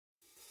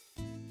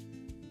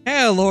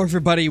Hello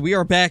everybody, we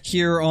are back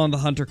here on the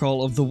Hunter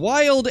Call of the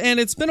Wild, and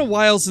it's been a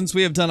while since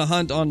we have done a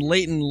hunt on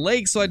Layton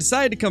Lakes, so I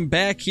decided to come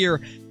back here,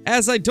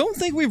 as I don't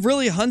think we've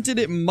really hunted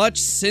it much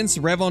since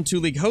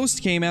Revontuli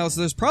Coast came out,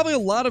 so there's probably a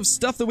lot of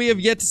stuff that we have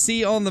yet to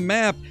see on the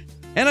map,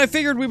 and I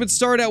figured we would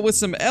start out with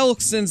some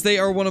elk since they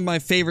are one of my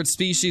favorite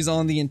species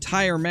on the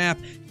entire map.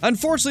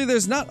 Unfortunately,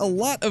 there's not a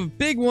lot of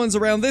big ones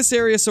around this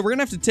area, so we're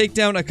gonna have to take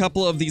down a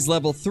couple of these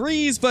level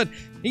 3s, but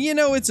you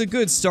know, it's a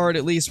good start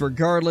at least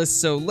regardless,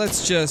 so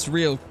let's just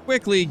real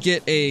quickly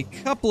get a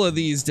couple of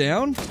these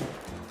down.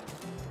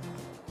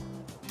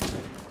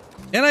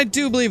 And I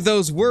do believe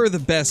those were the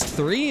best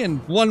 3, and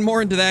one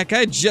more into that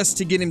guy just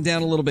to get him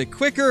down a little bit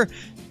quicker.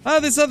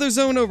 This other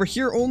zone over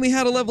here only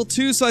had a level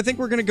 2, so I think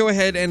we're going to go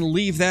ahead and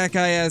leave that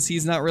guy as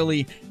he's not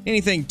really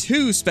anything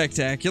too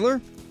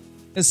spectacular.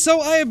 And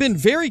so I have been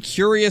very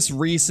curious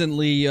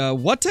recently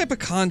what type of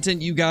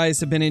content you guys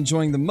have been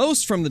enjoying the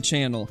most from the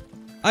channel.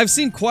 I've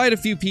seen quite a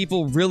few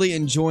people really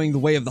enjoying the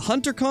Way of the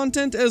Hunter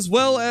content, as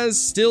well as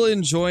still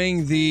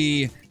enjoying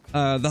the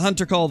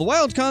Hunter Call of the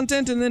Wild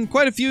content, and then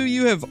quite a few of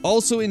you have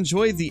also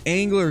enjoyed the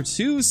Angler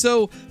too,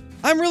 so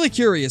I'm really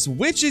curious,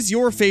 which is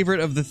your favorite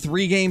of the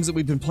 3 games that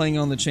we've been playing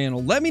on the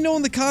channel? Let me know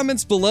in the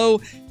comments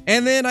below,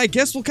 and then I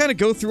guess we'll kind of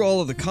go through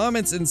all of the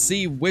comments and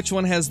see which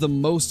one has the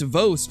most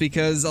votes,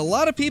 because a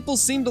lot of people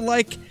seem to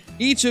like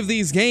each of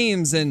these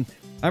games, and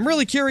I'm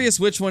really curious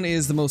which one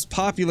is the most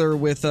popular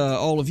with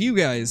all of you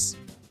guys.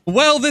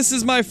 Well, this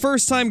is my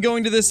first time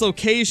going to this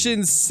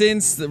location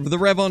since the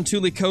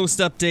Revontuli Coast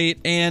update,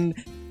 and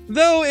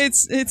though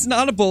it's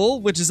not a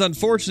bull, which is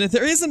unfortunate,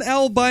 there is an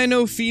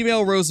albino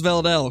female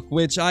Roosevelt Elk,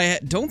 which I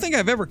don't think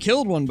I've ever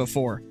killed one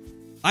before.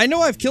 I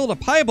know I've killed a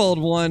piebald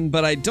one,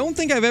 but I don't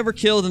think I've ever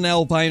killed an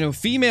albino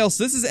female,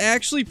 so this is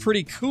actually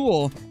pretty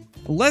cool.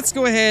 Let's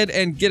go ahead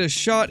and get a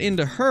shot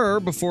into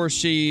her before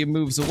she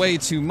moves away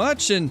too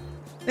much, and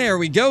there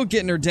we go,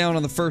 getting her down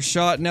on the first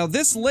shot. Now,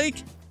 this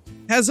lake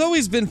has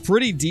always been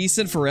pretty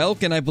decent for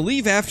elk, and I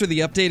believe after the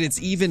update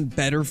it's even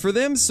better for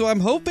them, so I'm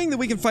hoping that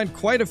we can find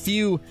quite a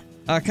few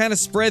kind of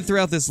spread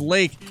throughout this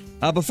lake.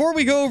 Before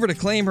we go over to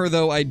claim her,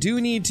 though, I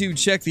do need to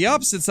check the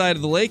opposite side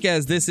of the lake,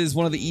 as this is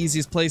one of the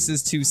easiest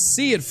places to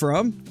see it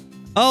from.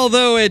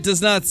 Although it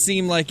does not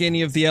seem like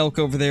any of the elk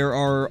over there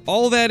are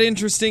all that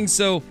interesting,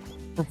 so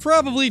we're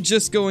probably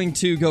just going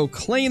to go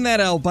claim that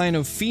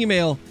albino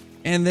female,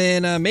 and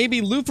then maybe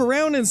loop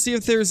around and see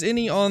if there's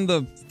any on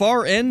the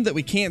far end that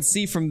we can't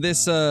see from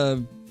this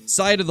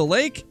side of the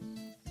lake.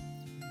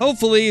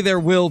 Hopefully there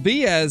will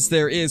be, as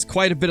there is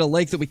quite a bit of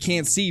lake that we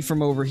can't see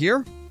from over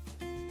here.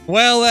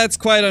 Well, that's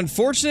quite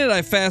unfortunate.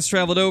 I fast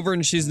traveled over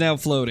and she's now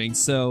floating,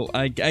 so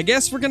I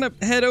guess we're gonna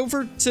head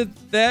over to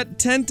that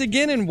tent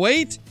again and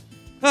wait.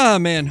 Ah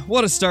man,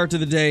 what a start to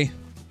the day.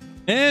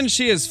 And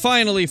she has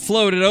finally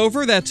floated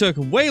over. That took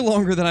way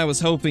longer than I was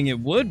hoping it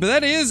would, but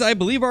that is, I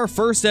believe, our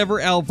first ever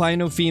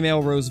albino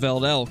female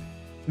Roosevelt Elk.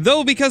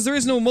 Though, because there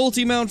is no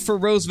multi-mount for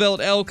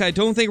Roosevelt Elk, I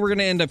don't think we're going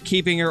to end up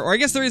keeping her, or I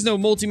guess there is no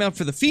multi-mount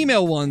for the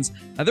female ones.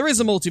 There is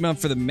a multi-mount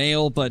for the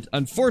male, but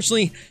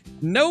unfortunately,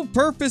 no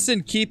purpose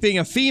in keeping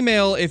a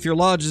female if your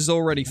lodge is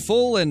already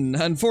full, and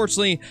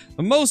unfortunately,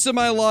 most of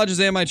my lodges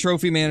and my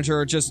trophy manager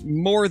are just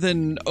more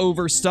than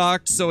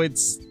overstocked, so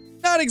it's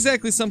not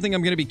exactly something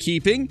I'm going to be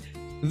keeping.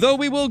 Though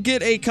we will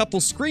get a couple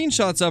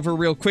screenshots of her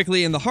real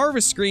quickly in the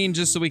harvest screen,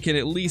 just so we can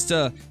at least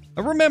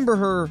remember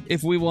her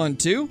if we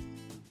want to.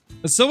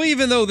 So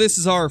even though this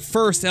is our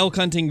first elk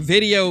hunting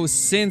video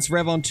since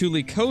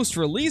Revontuli Coast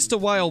released a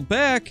while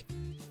back,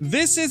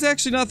 this is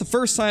actually not the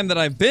first time that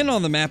I've been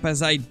on the map,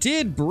 as I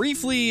did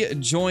briefly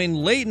join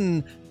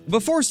Layton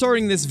before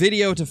starting this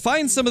video to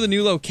find some of the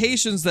new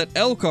locations that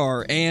elk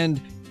are,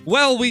 and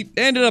well, we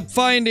ended up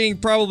finding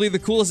probably the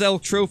coolest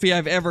elk trophy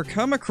I've ever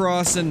come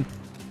across, and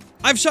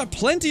I've shot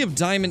plenty of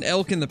diamond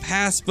elk in the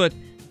past, but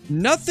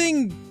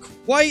nothing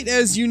quite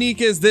as unique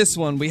as this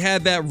one. We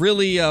had that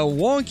really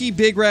wonky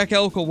big rack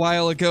elk a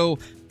while ago.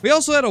 We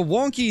also had a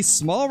wonky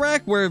small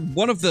rack where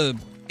one of the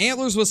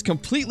antlers was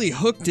completely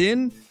hooked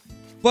in,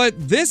 but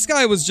this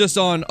guy was just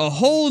on a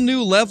whole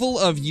new level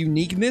of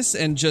uniqueness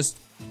and just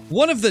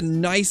one of the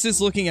nicest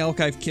looking elk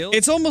I've killed.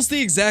 It's almost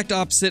the exact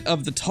opposite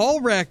of the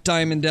tall rack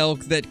diamond elk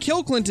that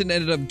Kill Clinton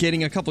ended up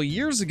getting a couple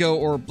years ago,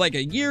 or like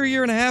a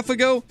year and a half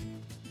ago.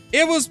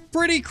 It was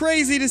pretty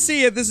crazy to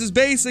see it. This is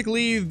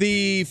basically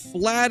the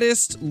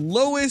flattest,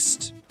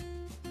 lowest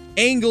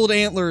angled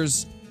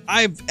antlers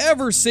I've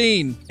ever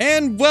seen.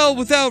 And well,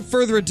 without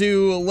further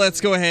ado,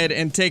 let's go ahead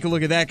and take a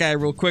look at that guy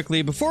real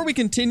quickly before we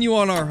continue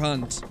on our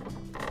hunt.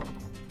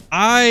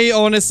 I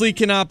honestly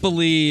cannot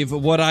believe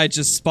what I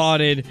just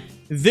spotted.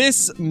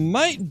 This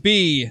might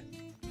be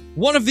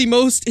one of the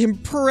most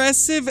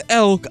impressive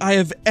elk I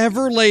have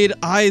ever laid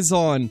eyes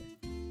on.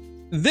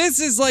 This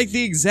is like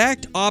the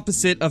exact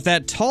opposite of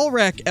that tall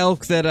rack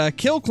elk that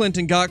Kill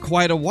Clinton got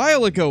quite a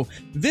while ago.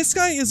 This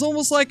guy is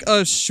almost like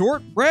a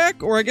short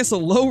rack, or I guess a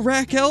low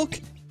rack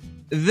elk.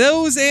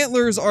 Those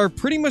antlers are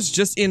pretty much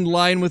just in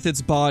line with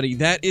its body.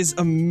 That is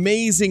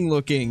amazing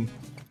looking.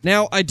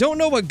 Now, I don't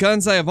know what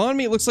guns I have on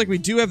me. It looks like we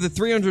do have the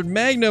 300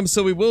 Magnum,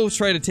 so we will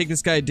try to take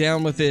this guy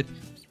down with it.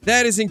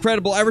 That is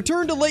incredible. I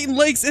returned to Layton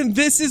Lakes, and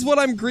this is what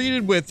I'm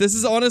greeted with. This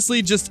is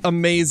honestly just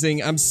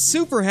amazing. I'm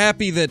super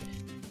happy that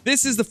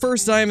this is the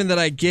first diamond that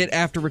I get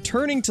after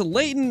returning to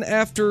Layton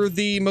after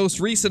the most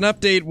recent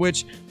update,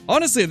 which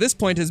honestly at this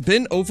point has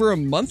been over a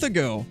month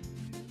ago.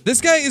 This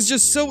guy is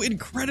just so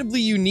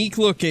incredibly unique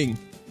looking.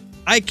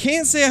 I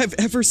can't say I've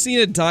ever seen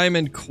a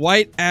diamond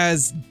quite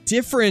as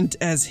different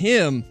as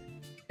him.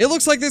 It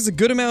looks like there's a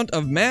good amount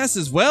of mass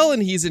as well,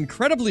 and he's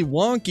incredibly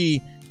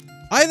wonky.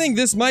 I think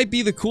this might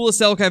be the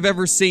coolest elk I've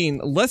ever seen.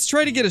 Let's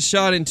try to get a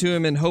shot into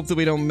him and hope that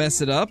we don't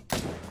mess it up.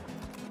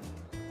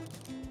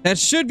 That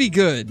should be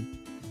good.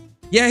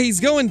 Yeah, he's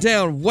going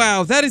down.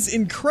 Wow, that is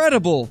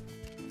incredible.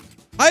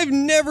 I've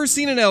never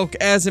seen an elk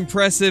as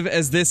impressive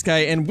as this guy,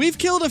 and we've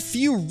killed a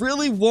few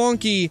really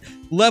wonky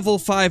level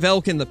 5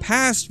 elk in the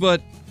past,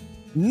 but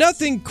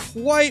nothing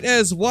quite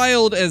as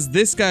wild as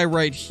this guy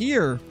right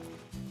here.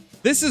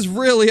 This is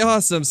really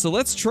awesome, so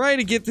let's try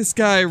to get this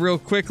guy real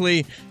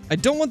quickly. I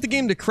don't want the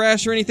game to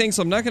crash or anything,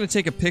 so I'm not going to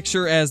take a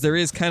picture as there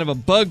is kind of a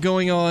bug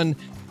going on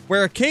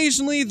where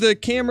occasionally the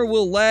camera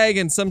will lag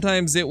and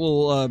sometimes it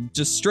will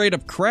just straight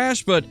up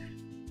crash, but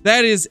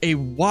that is a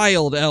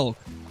wild elk.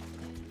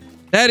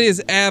 That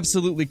is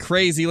absolutely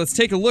crazy. Let's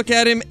take a look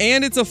at him,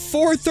 and it's a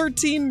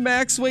 413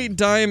 max weight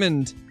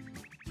diamond.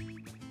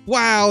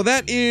 Wow,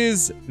 that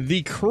is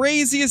the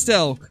craziest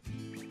elk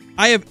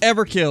I have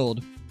ever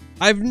killed.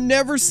 I've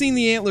never seen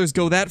the antlers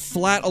go that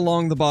flat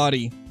along the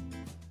body.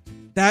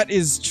 That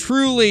is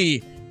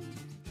truly,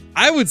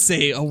 I would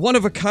say, a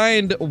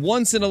one-of-a-kind,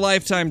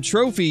 once-in-a-lifetime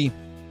trophy.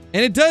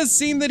 And it does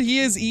seem that he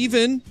is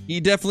even. He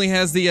definitely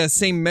has the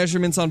same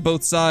measurements on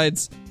both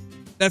sides.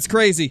 That's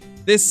crazy.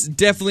 This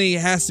definitely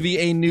has to be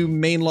a new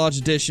main lodge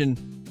edition.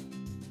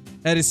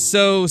 That is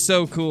so,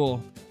 so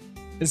cool.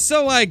 And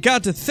so I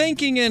got to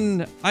thinking,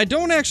 and I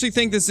don't actually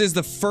think this is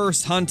the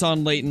first hunt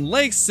on Layton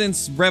Lakes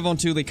since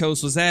Revontuli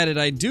Coast was added.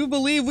 I do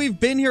believe we've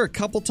been here a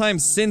couple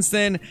times since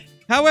then.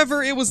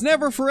 However, it was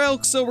never for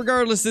elk, so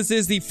regardless, this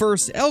is the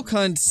first elk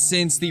hunt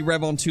since the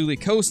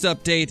Revontuli Coast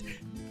update.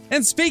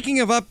 And speaking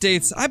of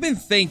updates, I've been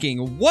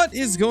thinking, what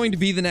is going to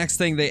be the next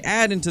thing they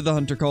add into the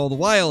Hunter Call of the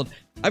Wild?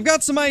 I've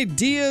got some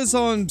ideas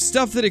on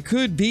stuff that it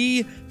could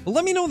be.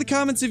 Let me know in the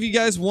comments if you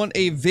guys want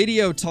a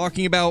video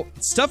talking about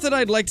stuff that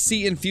I'd like to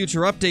see in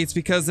future updates,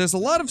 because there's a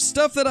lot of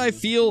stuff that I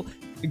feel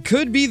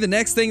could be the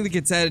next thing that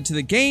gets added to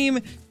the game,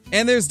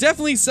 and there's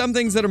definitely some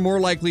things that are more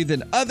likely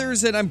than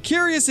others, and I'm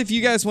curious if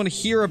you guys want to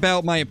hear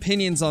about my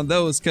opinions on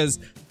those, because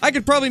I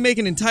could probably make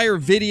an entire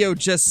video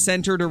just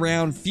centered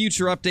around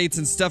future updates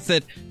and stuff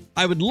that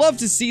I would love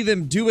to see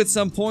them do at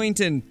some point,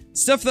 and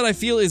stuff that I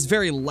feel is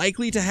very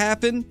likely to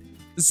happen.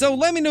 So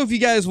let me know if you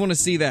guys want to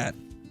see that.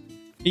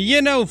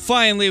 You know,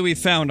 finally we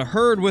found a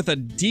herd with a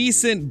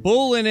decent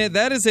bull in it.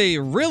 That is a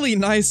really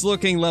nice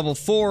looking level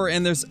 4,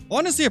 and there's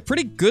honestly a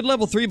pretty good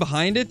level 3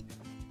 behind it.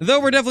 Though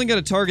we're definitely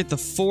going to target the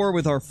 4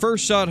 with our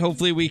first shot.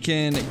 Hopefully we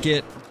can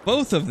get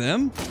both of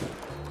them.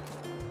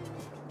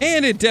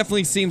 And it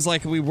definitely seems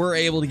like we were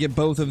able to get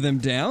both of them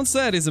down, so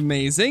that is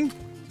amazing.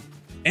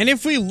 And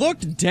if we look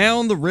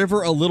down the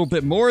river a little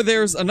bit more,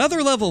 there's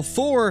another level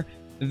 4.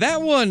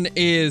 That one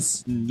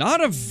is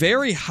not a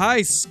very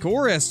high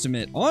score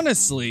estimate,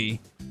 honestly.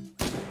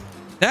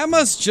 That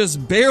must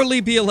just barely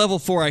be a level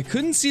 4. I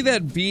couldn't see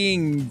that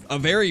being a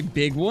very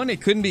big one.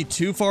 It couldn't be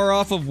too far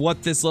off of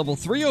what this level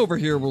 3 over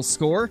here will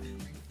score.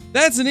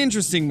 That's an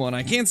interesting one.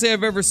 I can't say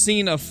I've ever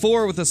seen a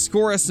 4 with a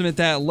score estimate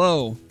that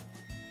low.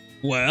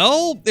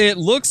 Well, it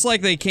looks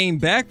like they came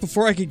back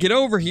before I could get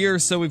over here,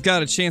 so we've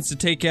got a chance to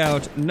take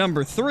out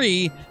number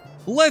 3.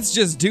 Let's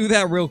just do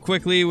that real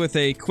quickly with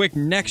a quick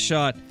neck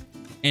shot.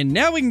 And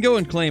now we can go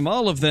and claim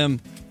all of them.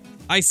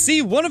 I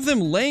see one of them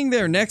laying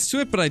there next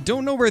to it, but I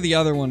don't know where the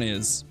other one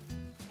is.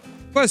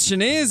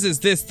 Question is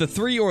this the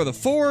 3 or the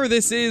 4?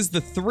 This is the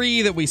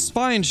 3 that we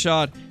spine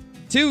shot.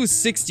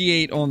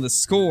 268 on the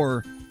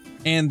score.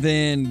 And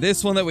then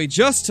this one that we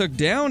just took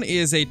down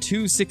is a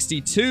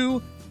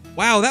 262.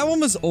 Wow, that one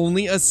was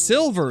only a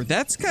silver.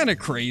 That's kind of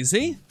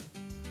crazy.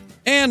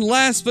 And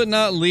last but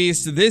not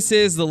least, this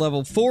is the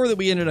level 4 that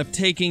we ended up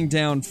taking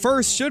down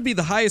first. Should be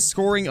the highest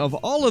scoring of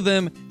all of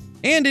them.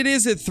 And it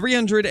is at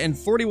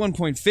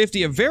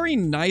 341.50, a very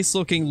nice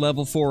looking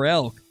level 4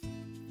 elk.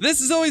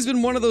 This has always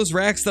been one of those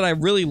racks that I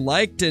really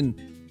liked, and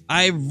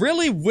I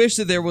really wish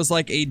that there was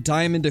like a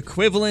diamond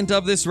equivalent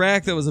of this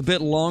rack that was a bit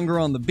longer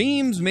on the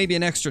beams, maybe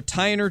an extra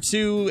tine or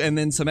two, and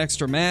then some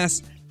extra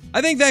mass.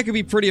 I think that could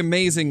be pretty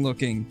amazing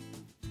looking.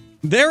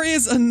 There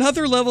is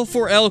another level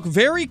 4 elk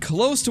very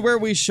close to where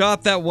we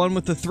shot that one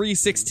with the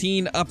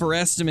 316 upper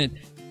estimate.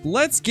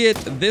 Let's get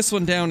this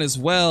one down as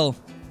well.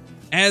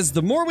 As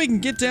the more we can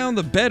get down,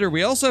 the better.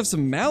 We also have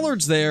some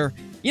mallards there.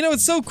 You know,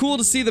 it's so cool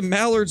to see the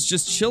mallards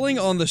just chilling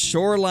on the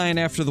shoreline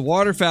after the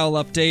waterfowl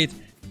update.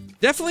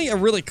 Definitely a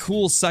really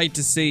cool sight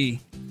to see.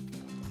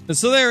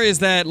 So there is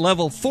that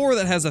level 4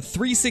 that has a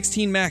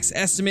 316 max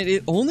estimate.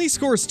 It only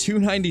scores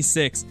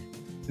 296.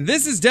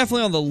 This is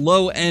definitely on the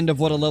low end of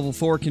what a level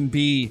 4 can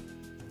be.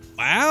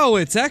 Wow,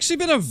 it's actually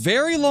been a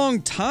very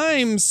long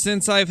time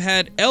since I've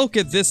had elk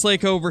at this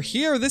lake over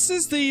here. This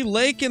is the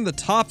lake in the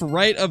top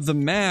right of the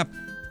map.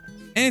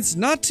 And it's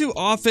not too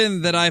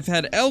often that I've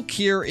had elk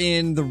here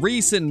in the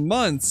recent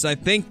months. I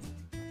think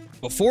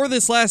before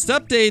this last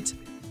update,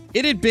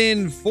 it had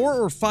been 4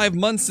 or 5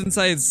 months since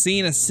I had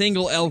seen a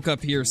single elk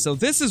up here. So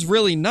this is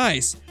really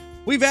nice.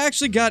 We've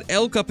actually got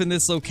elk up in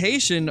this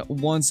location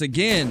once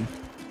again.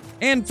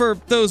 And for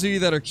those of you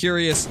that are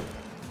curious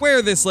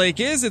where this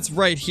lake is, it's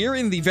right here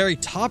in the very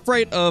top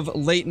right of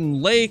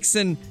Layton Lakes.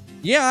 And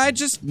yeah, I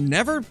just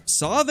never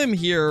saw them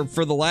here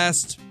for the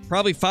last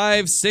probably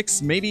 5,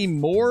 6, maybe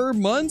more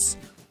months.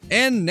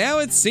 And now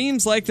it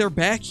seems like they're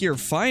back here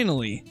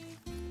finally.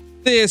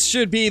 This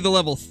should be the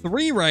level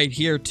 3 right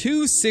here,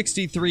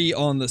 263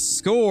 on the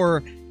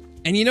score.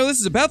 And you know, this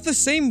is about the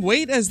same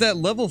weight as that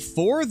level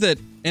 4 that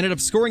ended up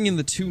scoring in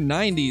the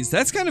 290s.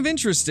 That's kind of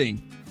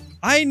interesting.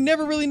 I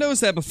never really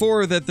noticed that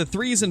before, that the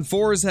 3s and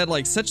 4s had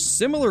like such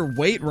similar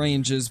weight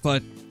ranges,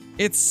 but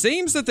it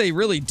seems that they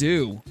really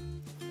do.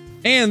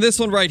 And this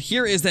one right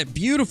here is that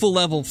beautiful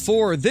level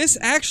 4. This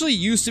actually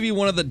used to be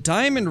one of the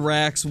diamond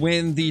racks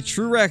when the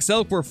True Racks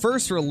elk were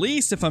first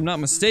released, if I'm not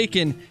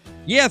mistaken.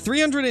 Yeah,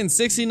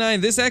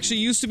 369. This actually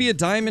used to be a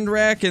diamond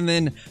rack, and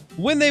then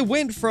when they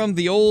went from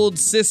the old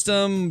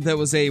system that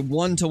was a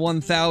 1 to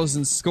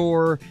 1000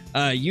 score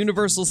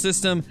universal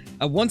system,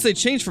 once they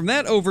changed from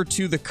that over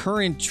to the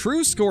current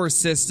true score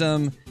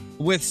system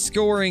with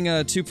scoring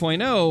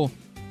 2.0,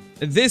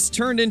 this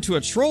turned into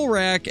a troll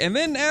rack. And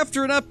then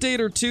after an update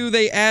or two,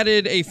 they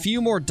added a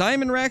few more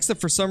diamond racks that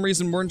for some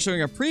reason weren't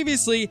showing up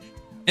previously.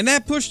 And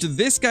that pushed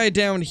this guy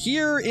down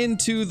here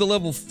into the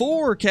level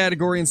 4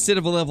 category instead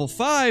of a level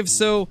 5.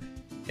 So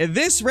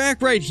this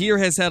rack right here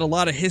has had a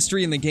lot of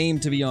history in the game,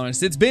 to be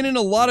honest. It's been in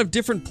a lot of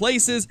different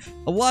places,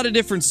 a lot of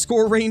different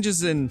score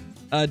ranges and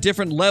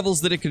different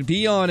levels that it could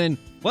be on. And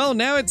well,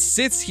 now it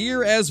sits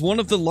here as one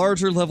of the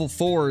larger level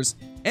 4s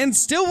and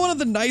still one of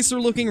the nicer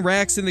looking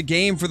racks in the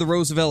game for the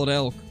Roosevelt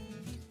Elk.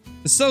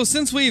 So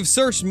since we've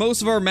searched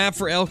most of our map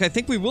for elk, I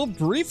think we will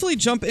briefly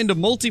jump into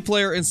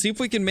multiplayer and see if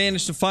we can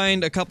manage to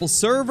find a couple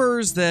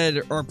servers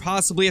that are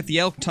possibly at the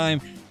elk time.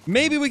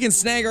 Maybe we can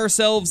snag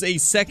ourselves a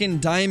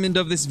second diamond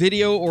of this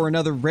video or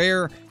another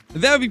rare.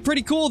 That would be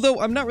pretty cool, though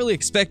I'm not really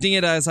expecting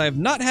it, as I have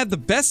not had the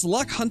best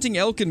luck hunting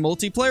elk in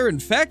multiplayer. In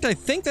fact, I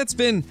think that's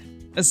been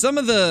some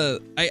of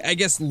the, I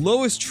guess,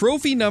 lowest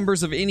trophy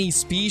numbers of any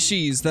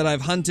species that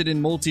I've hunted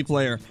in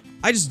multiplayer.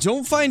 I just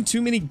don't find too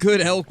many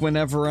good elk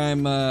whenever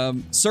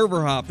I'm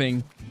server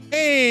hopping.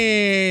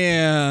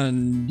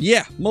 And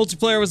yeah,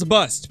 multiplayer was a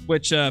bust,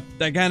 which I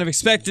kind of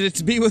expected it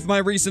to be with my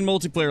recent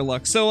multiplayer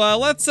luck. So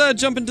let's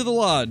jump into the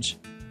lodge.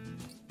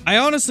 I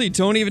honestly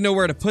don't even know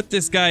where to put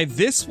this guy.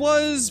 This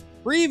was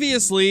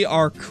previously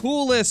our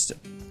coolest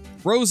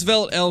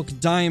Roosevelt Elk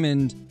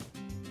diamond,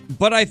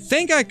 but I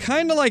think I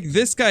kind of like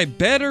this guy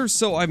better,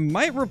 so I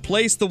might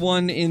replace the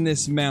one in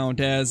this mount,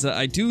 as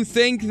I do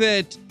think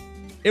that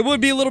it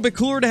would be a little bit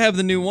cooler to have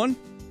the new one.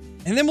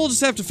 And then we'll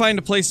just have to find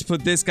a place to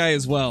put this guy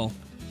as well.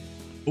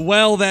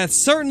 Well, that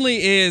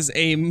certainly is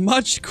a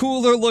much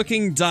cooler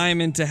looking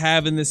diamond to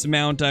have in this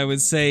mount, I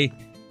would say.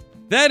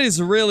 That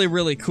is really,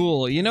 really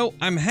cool. You know,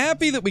 I'm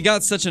happy that we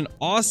got such an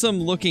awesome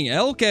looking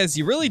elk, as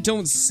you really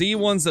don't see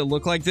ones that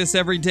look like this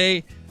every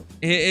day.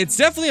 It's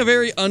definitely a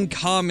very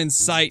uncommon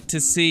sight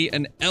to see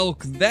an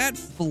elk that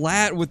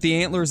flat with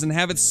the antlers and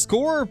have it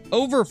score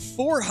over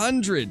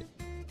 400.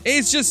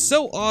 It's just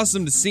so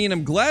awesome to see, and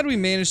I'm glad we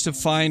managed to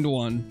find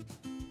one.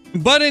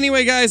 But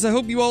anyway, guys, I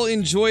hope you all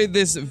enjoyed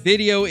this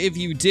video. If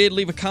you did,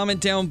 leave a comment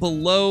down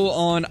below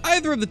on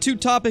either of the two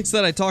topics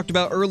that I talked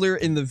about earlier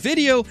in the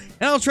video,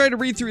 and I'll try to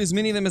read through as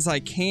many of them as I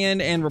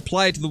can and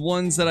reply to the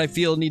ones that I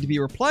feel need to be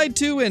replied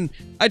to. And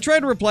I try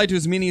to reply to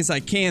as many as I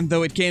can,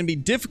 though it can be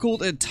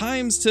difficult at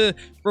times to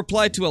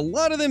reply to a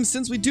lot of them,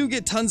 since we do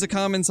get tons of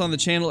comments on the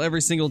channel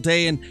every single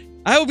day. And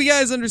I hope you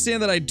guys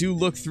understand that I do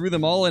look through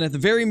them all, and at the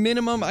very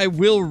minimum, I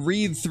will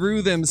read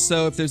through them.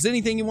 So if there's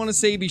anything you want to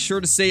say, be sure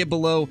to say it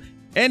below.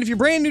 And if you're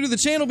brand new to the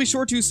channel, be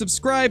sure to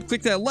subscribe,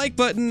 click that like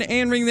button,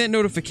 and ring that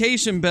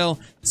notification bell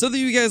so that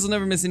you guys will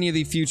never miss any of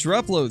the future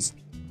uploads.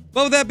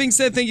 But with that being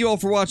said, thank you all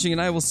for watching, and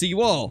I will see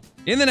you all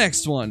in the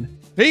next one.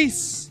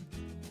 Peace!